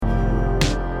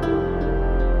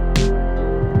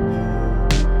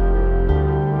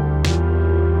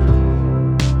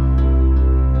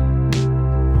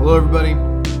Hello, everybody.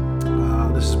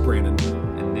 This is Brandon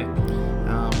and Nick.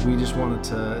 We just wanted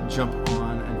to jump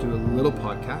on and do a little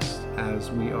podcast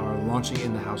as we are launching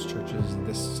into house churches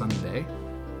this Sunday,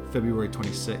 February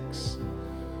 26th,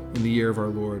 in the year of our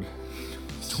Lord,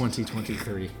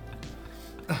 2023.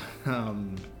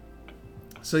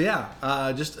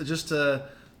 Just to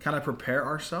kind of prepare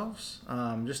ourselves,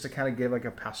 just to kind of give like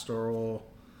a pastoral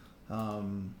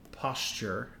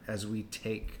posture as we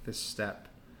take this step,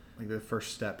 like the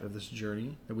first step of this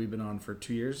journey that we've been on for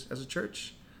 2 years as a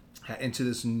church, into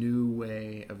this new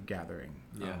way of gathering.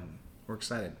 Yeah. We're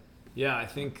excited. Yeah, I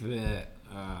think that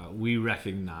we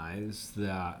recognize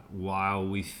that while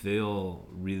we feel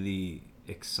really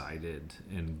excited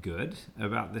and good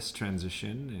about this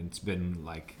transition, and it's been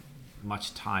like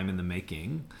much time in the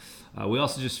making, we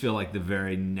also just feel like the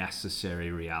very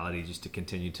necessary reality just to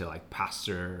continue to like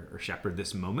pastor or shepherd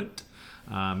this moment,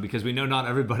 because we know not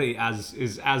everybody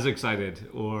is as excited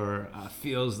or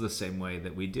feels the same way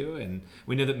that we do, and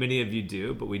we know that many of you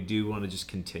do, but we do want to just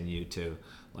continue to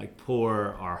like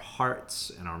pour our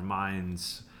hearts and our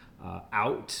minds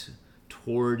out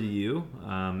toward you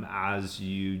as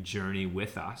you journey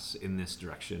with us in this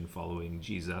direction, following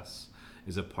Jesus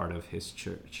is a part of his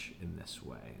church in this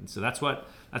way. And so that's what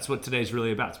today's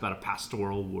really about. It's about a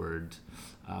pastoral word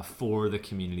for the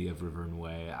community of River and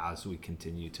Way as we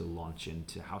continue to launch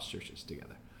into house churches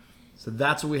together. So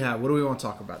that's what we have. What do we want to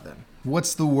talk about then?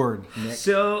 What's the word, Nick?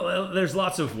 So there's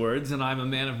lots of words, and I'm a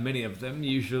man of many of them,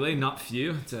 usually, not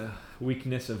few. It's a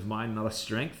weakness of mine, not a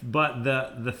strength. But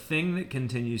the thing that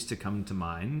continues to come to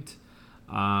mind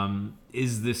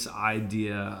is this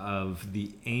idea of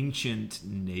the ancient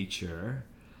nature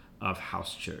of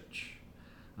house church.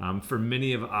 For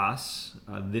many of us,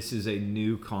 this is a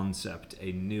new concept,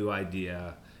 a new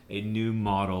idea, a new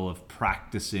model of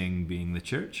practicing being the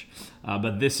church.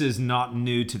 But this is not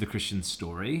new to the Christian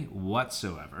story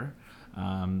whatsoever.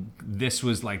 This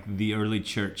was like the early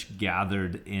church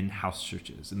gathered in house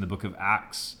churches. In the book of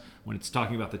Acts, when it's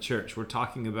talking about the church, we're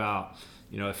talking about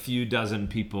a few dozen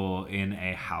people in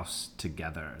a house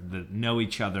together that know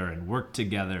each other and work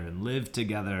together and live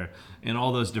together and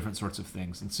all those different sorts of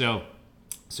things. And so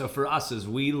for us, as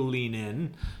we lean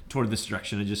in toward this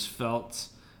direction, it just felt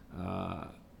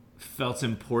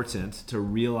important to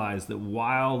realize that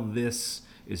while this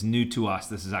is new to us,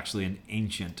 this is actually an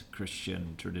ancient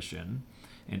Christian tradition,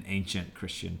 an ancient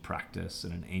Christian practice,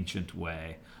 and an ancient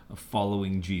way of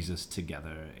following Jesus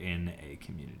together in a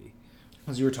community.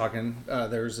 As you were talking,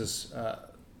 there's this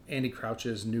Andy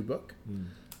Crouch's new book.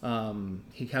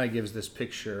 He kind of gives this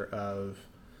picture of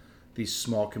these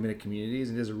small committed communities,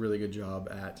 and he does a really good job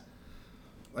at,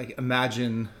 like,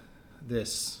 imagine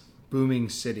this booming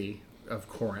city of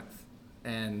Corinth,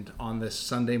 and on this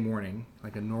Sunday morning,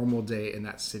 like a normal day in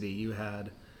that city, you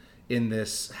had in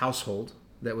this household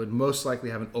that would most likely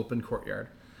have an open courtyard.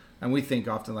 And we think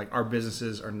often like our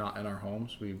businesses are not in our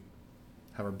homes. We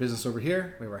have our business over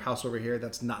here, we have our house over here.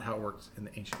 That's not how it worked in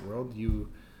the ancient world.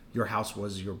 Your house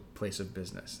was your place of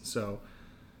business. So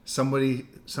somebody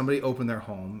opened their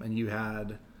home, and you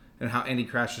had, and how Andy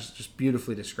Crouch just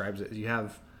beautifully describes it, you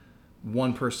have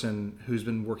one person who's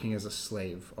been working as a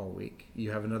slave all week. You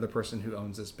have another person who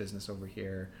owns this business over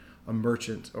here, a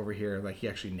merchant over here, like he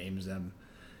actually names them,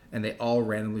 and they all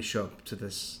randomly show up to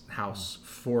this house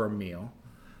for a meal.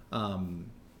 And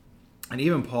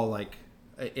even Paul, like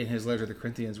in his letter to the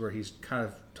Corinthians, where he's kind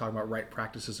of talking about right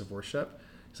practices of worship,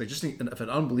 it's like, just think, if an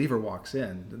unbeliever walks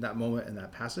in that moment in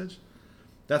that passage,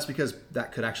 that's because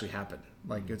that could actually happen.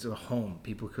 Like, it's a home,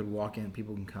 people could walk in,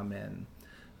 people can come in.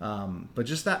 But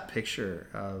just that picture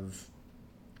of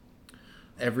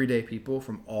everyday people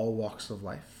from all walks of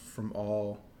life, from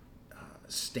all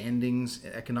standings,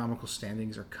 economical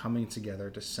standings, are coming together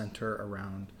to center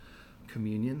around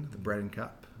communion, the bread and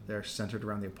cup. They're centered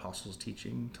around the apostles'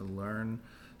 teaching, to learn,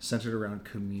 centered around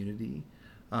community.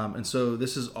 And so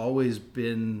this has always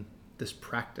been this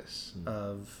practice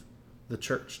of the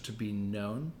church, to be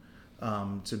known,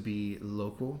 to be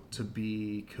local, to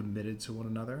be committed to one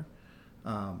another.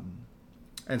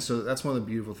 And so that's one of the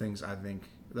beautiful things I think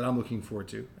that I'm looking forward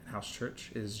to in house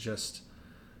church, is just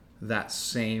that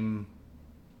same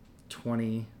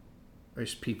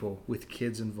 20-ish people with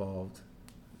kids involved,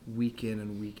 week in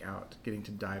and week out, getting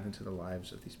to dive into the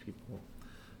lives of these people,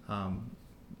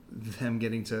 them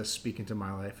getting to speak into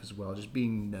my life as well, just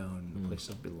being known, a place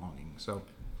of belonging. So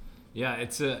yeah,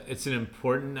 it's an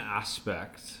important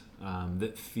aspect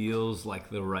that feels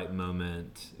like the right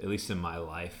moment, at least in my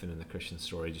life and in the Christian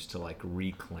story, just to like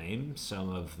reclaim some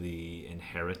of the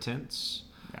inheritance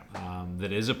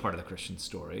that is a part of the Christian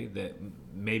story that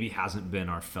maybe hasn't been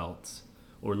our felt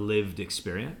or lived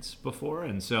experience before.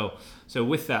 And so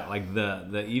with that, like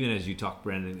the even as you talk,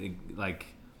 Brandon, like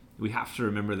we have to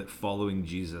remember that following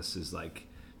Jesus is like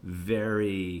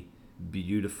very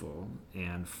beautiful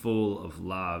and full of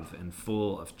love and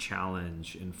full of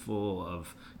challenge and full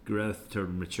of growth to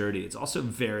maturity. It's also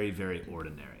very, very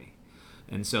ordinary.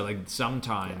 And so like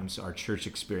sometimes our church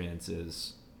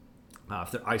experiences,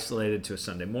 if they're isolated to a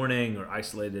Sunday morning or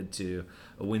isolated to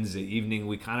a Wednesday evening,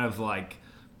 we kind of like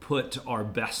put our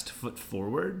best foot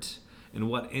forward. And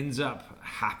what ends up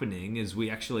happening is we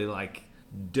actually like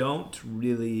don't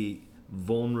really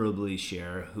vulnerably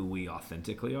share who we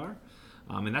authentically are.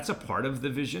 And that's a part of the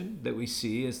vision that we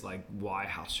see is like why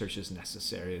house church is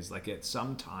necessary, is like it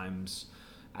sometimes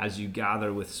as you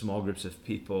gather with small groups of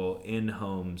people in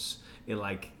homes, it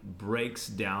like breaks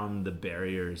down the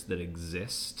barriers that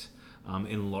exist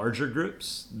in larger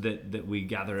groups that we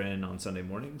gather in on Sunday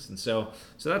mornings. And so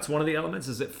that's one of the elements,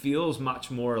 is it feels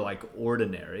much more like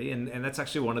ordinary. And that's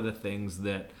actually one of the things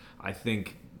that I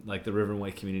think like the River and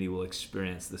Way community will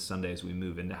experience this Sunday as we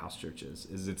move into house churches,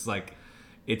 is it's like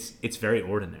it's very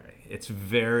ordinary. It's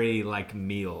very like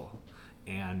meal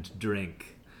and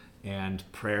drink and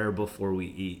prayer before we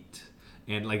eat.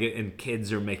 And like, and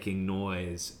kids are making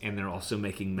noise, and they're also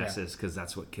making messes because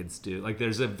that's what kids do. Like,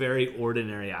 there's a very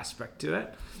ordinary aspect to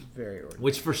it, very ordinary,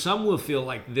 which for some will feel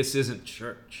like this isn't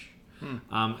church. And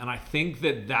I think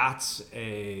that's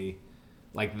a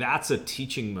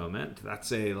teaching moment.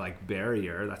 That's a like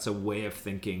barrier. That's a way of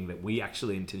thinking that we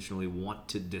actually intentionally want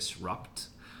to disrupt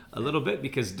a little bit,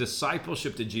 because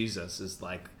discipleship to Jesus is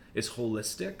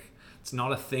holistic. It's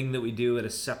not a thing that we do at a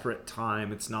separate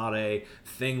time. It's not a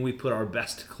thing we put our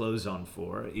best clothes on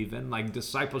for, even. Like,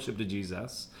 discipleship to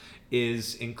Jesus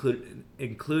is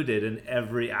included in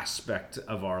every aspect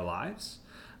of our lives.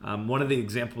 One of the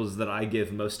examples that I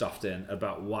give most often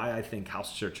about why I think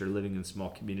house church or living in small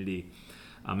community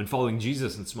and following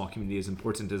Jesus in small community is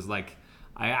important is like,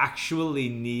 I actually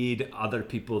need other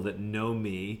people that know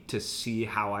me to see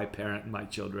how I parent my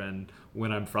children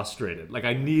when I'm frustrated. Like,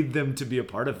 I need them to be a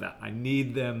part of that. I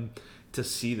need them to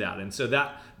see that. And so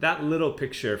that little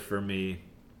picture for me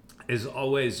is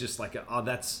always just like,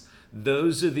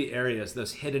 those are the areas,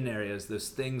 those hidden areas, those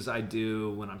things I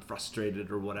do when I'm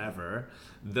frustrated or whatever.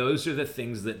 Those are the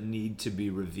things that need to be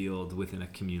revealed within a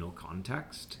communal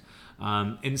context.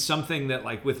 And something that,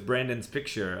 like with Brandon's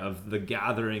picture of the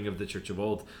gathering of the church of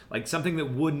old, like something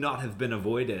that would not have been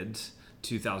avoided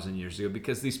 2,000 years ago,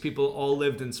 because these people all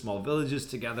lived in small villages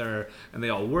together, and they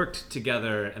all worked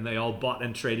together, and they all bought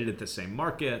and traded at the same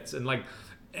markets, and like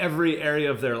every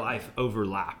area of their life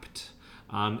overlapped.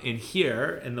 And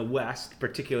here in the West,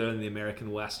 particularly in the American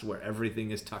West, where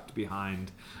everything is tucked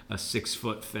behind a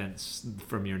 6-foot fence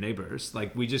from your neighbors,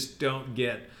 like we just don't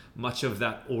get much of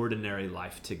that ordinary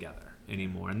life together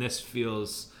anymore. And this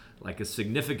feels like a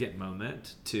significant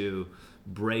moment to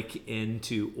break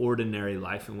into ordinary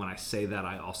life. And when I say that,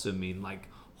 I also mean like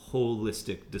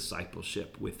holistic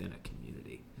discipleship within a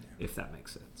community, if that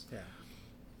makes sense.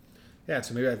 Yeah.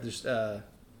 So maybe I just to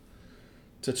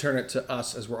turn it to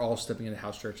us as we're all stepping into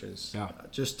house churches.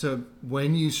 Just to,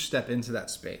 when you step into that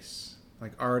space,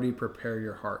 like already prepare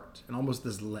your heart and almost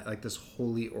this like this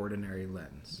holy ordinary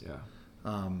lens.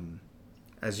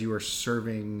 As you are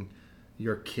serving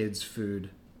your kids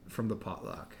food from the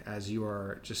potluck, as you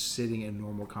are just sitting in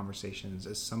normal conversations,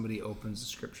 as somebody opens the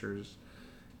scriptures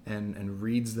and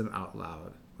reads them out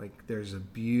loud, like there's a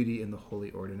beauty in the holy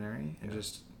ordinary, and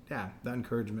just that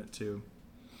encouragement to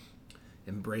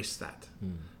embrace that,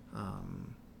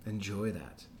 enjoy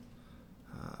that.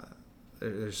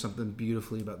 There's something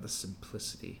beautifully about the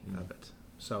simplicity of it.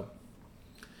 So,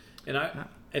 and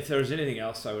if there was anything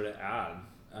else I would add,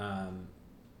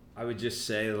 I would just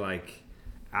say, like,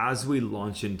 as we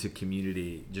launch into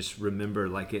community, just remember,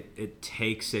 like, it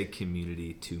takes a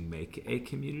community to make a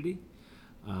community.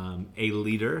 A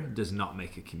leader does not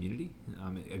make a community.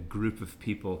 A group of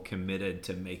people committed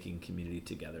to making community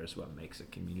together is what makes a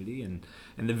community. And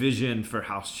the vision for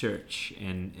House Church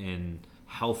and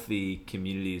healthy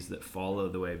communities that follow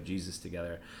the way of Jesus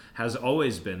together has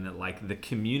always been that, like, the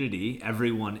community,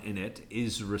 everyone in it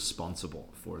is responsible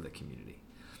for the community.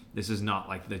 This is not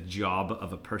like the job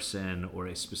of a person or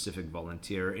a specific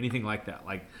volunteer or anything like that.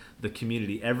 Like, the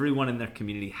community, everyone in their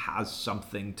community has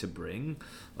something to bring.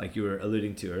 Like you were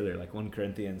alluding to earlier, like 1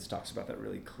 Corinthians talks about that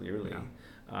really clearly.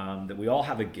 That we all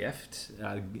have a gift,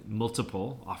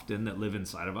 multiple often, that live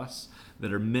inside of us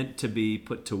that are meant to be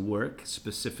put to work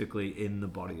specifically in the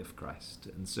body of Christ.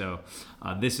 And so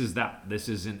this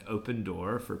is an open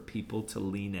door for people to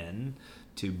lean in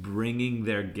to bringing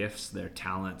their gifts, their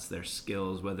talents, their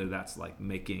skills, whether that's like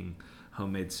making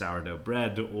homemade sourdough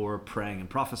bread, or praying and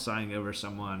prophesying over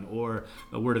someone, or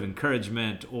a word of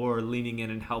encouragement, or leaning in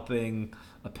and helping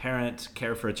a parent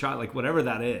care for a child, like whatever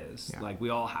that is. Yeah. Like we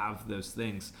all have those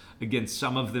things. Again,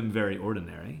 some of them very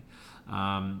ordinary.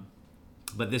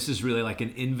 But this is really like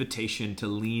an invitation to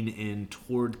lean in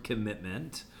toward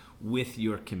commitment with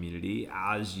your community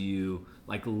as you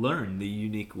like learn the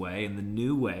unique way and the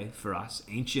new way for us,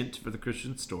 ancient for the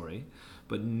Christian story,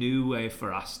 but new way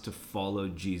for us to follow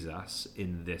Jesus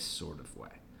in this sort of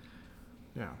way.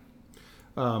 Yeah.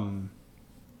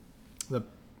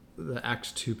 The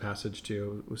Acts 2 passage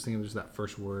too, I was thinking of just that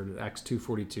first word. Acts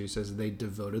 2:42 says they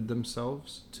devoted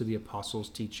themselves to the apostles'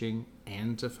 teaching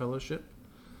and to fellowship,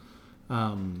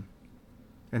 and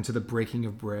to the breaking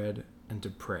of bread and to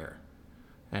prayer.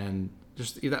 And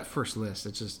just that first list,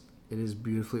 it is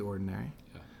beautifully ordinary.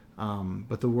 Yeah.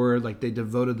 But the word, like, they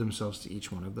devoted themselves to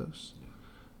each one of those.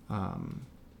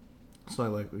 So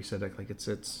like we said, like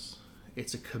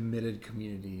it's a committed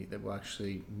community that will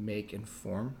actually make and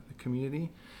form the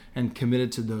community, and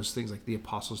committed to those things like the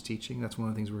apostles' teaching. That's one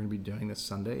of the things we're going to be doing this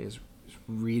Sunday is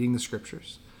reading the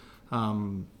scriptures.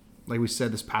 Like we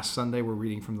said, this past Sunday, we're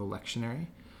reading from the lectionary.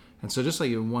 And so just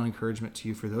like one encouragement to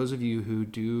you, for those of you who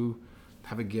do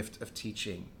have a gift of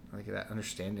teaching, like that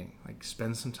understanding, like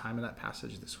spend some time in that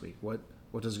passage this week. What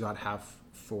does God have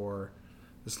for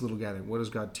this little gathering? What is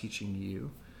God teaching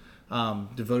you?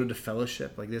 Devoted to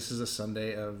fellowship, like this is a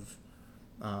Sunday of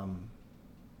and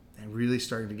really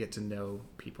starting to get to know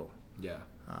people. Yeah.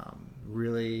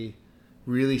 Really,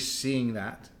 really seeing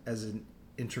that as an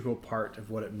integral part of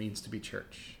what it means to be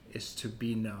church, is to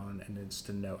be known and it's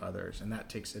to know others. And that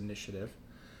takes initiative.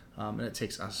 And it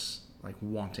takes us like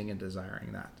wanting and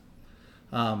desiring that.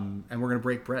 And we're going to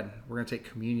break bread. We're going to take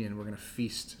communion. We're going to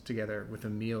feast together with a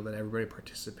meal that everybody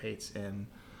participates in.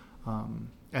 And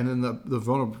then the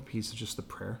vulnerable piece is just the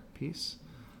prayer piece.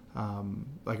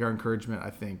 Like our encouragement, I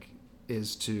think,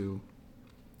 is to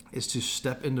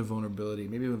step into vulnerability.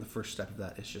 Maybe the first step of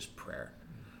that is just prayer.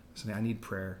 Saying, I need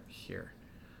prayer here.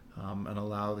 And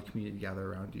allow the community to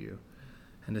gather around you.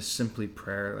 And to simply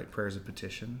prayer, like prayer is a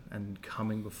petition, and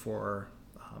coming before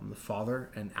the Father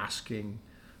and asking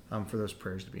for those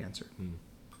prayers to be answered.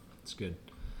 That's good.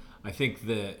 I think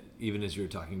that even as you were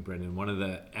talking, Brendan, one of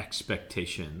the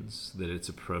expectations that it's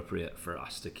appropriate for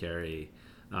us to carry,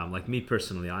 like me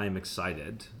personally, I am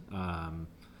excited.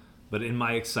 But in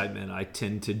my excitement, I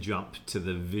tend to jump to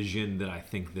the vision that I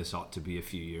think this ought to be a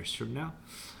few years from now.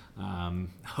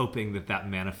 Hoping that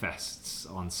manifests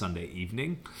on Sunday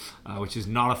evening, which is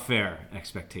not a fair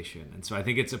expectation. And so I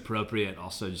think it's appropriate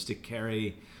also just to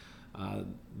carry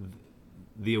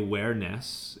the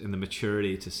awareness and the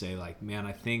maturity to say, like, man,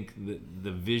 I think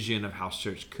the vision of House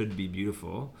Church could be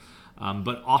beautiful,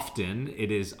 but often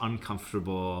it is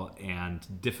uncomfortable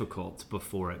and difficult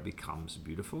before it becomes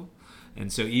beautiful.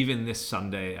 And so even this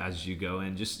Sunday, as you go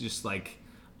in, just like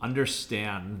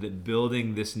understand that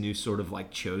building this new sort of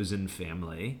like chosen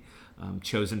family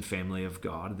of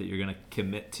God that you're going to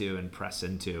commit to and press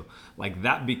into, like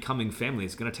that becoming family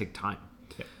is going to take time.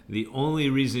 Yeah. The only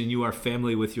reason you are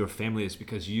family with your family is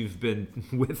because you've been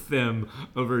with them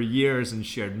over years and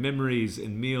shared memories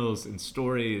and meals and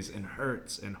stories and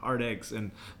hurts and heartaches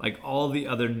and like all the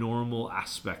other normal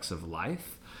aspects of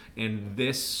life. And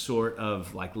this sort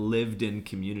of like lived in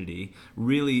community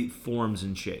really forms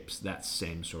and shapes that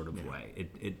same sort of way.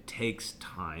 It takes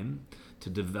time to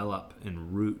develop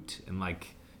and root. And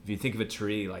like, if you think of a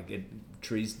tree,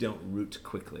 trees don't root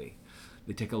quickly.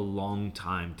 They take a long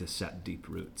time to set deep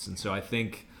roots. And so I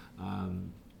think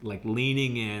like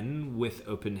leaning in with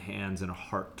open hands and a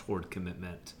heart toward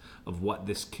commitment of what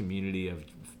this community of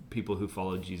people who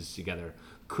follow Jesus together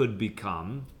could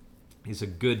become is a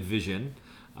good vision.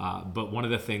 But one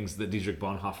of the things that Dietrich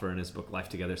Bonhoeffer in his book Life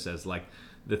Together says, like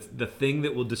the thing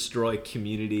that will destroy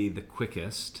community the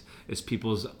quickest is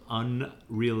people's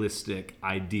unrealistic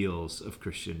ideals of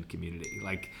Christian community.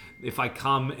 Like if I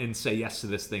come and say yes to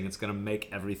this thing, it's going to make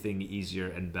everything easier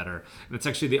and better. And it's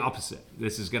actually the opposite.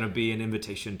 This is going to be an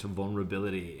invitation to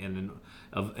vulnerability and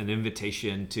an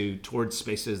invitation towards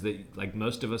spaces that like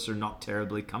most of us are not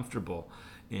terribly comfortable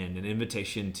in, an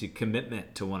invitation to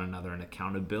commitment to one another and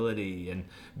accountability and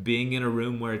being in a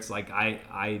room where it's like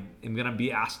I am going to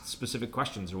be asked specific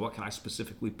questions, or what can I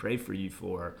specifically pray for you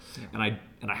for? Yeah.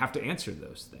 And I have to answer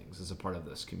those things as a part of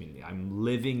this community. I'm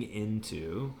living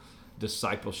into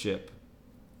discipleship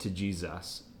to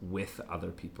Jesus with other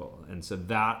people. And so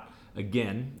that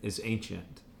again is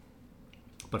ancient,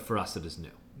 but for us it is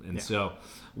new. And so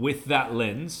with that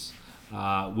lens,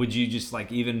 would you just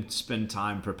like even spend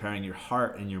time preparing your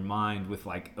heart and your mind with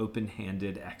like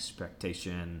open-handed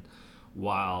expectation?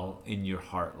 while in your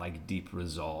heart like deep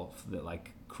resolve that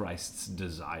like Christ's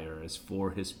desire is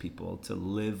for his people to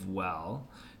live well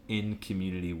in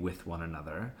community with one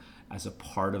another as a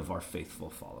part of our faithful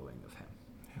following of him.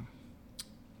 Yeah.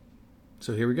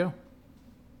 So here we go.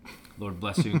 Lord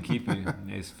bless you and keep you.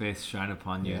 May his face shine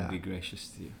upon you Yeah. and be gracious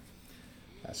to you.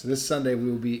 So this Sunday we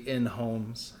will be in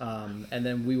homes, and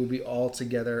then we will be all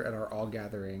together at our all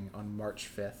gathering on March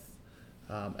 5th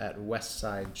at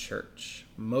Westside Church,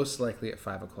 most likely at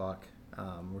 5 o'clock.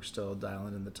 We're still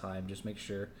dialing in the time. Just make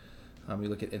sure you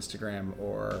look at Instagram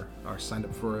or are signed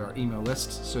up for our email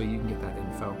list so you can get that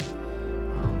info.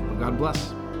 But God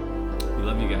bless. We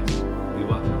love you guys. Be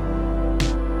well.